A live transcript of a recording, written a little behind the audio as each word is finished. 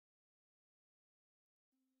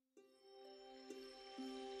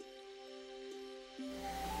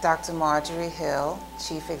Dr. Marjorie Hill,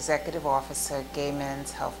 Chief Executive Officer, Gay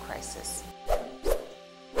Men's Health Crisis.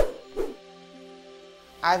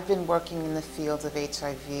 I've been working in the field of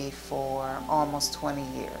HIV for almost 20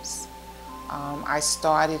 years. I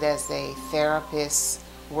started as a therapist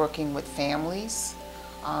working with families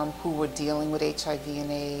who were dealing with HIV and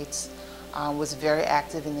AIDS, was very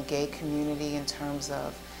active in the gay community in terms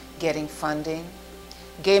of getting funding.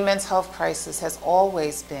 Gay Men's Health Crisis has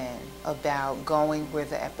always been about going where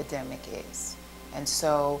the epidemic is. And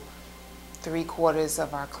so 3/4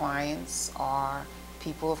 of our clients are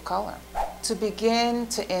people of color. To begin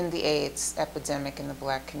to end the AIDS epidemic in the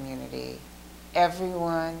Black community,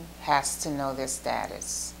 everyone has to know their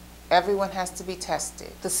status. Everyone has to be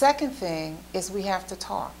tested. The second thing is we have to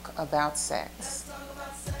talk about sex.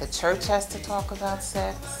 The church has to talk about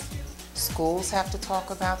sex. Schools have to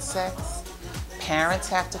talk about sex. Parents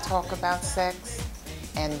have to talk about sex.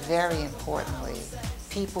 And very importantly,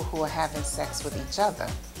 people who are having sex with each other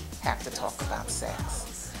have to talk about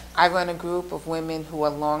sex. I run a group of women who are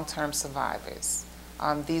long-term survivors.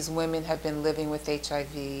 These women have been living with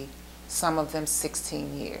HIV, some of them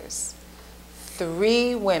 16 years.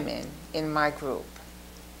 3 women in my group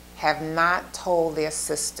have not told their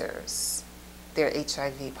sisters they're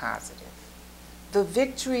HIV positive. The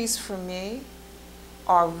victories for me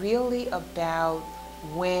are really about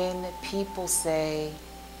when people say,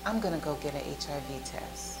 I'm going to go get an HIV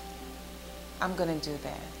test. I'm going to do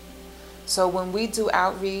that. So when we do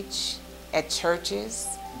outreach at churches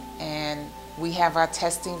and we have our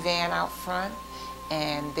testing van out front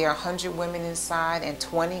and there are 100 women inside and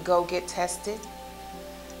 20 go get tested,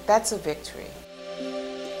 that's a victory.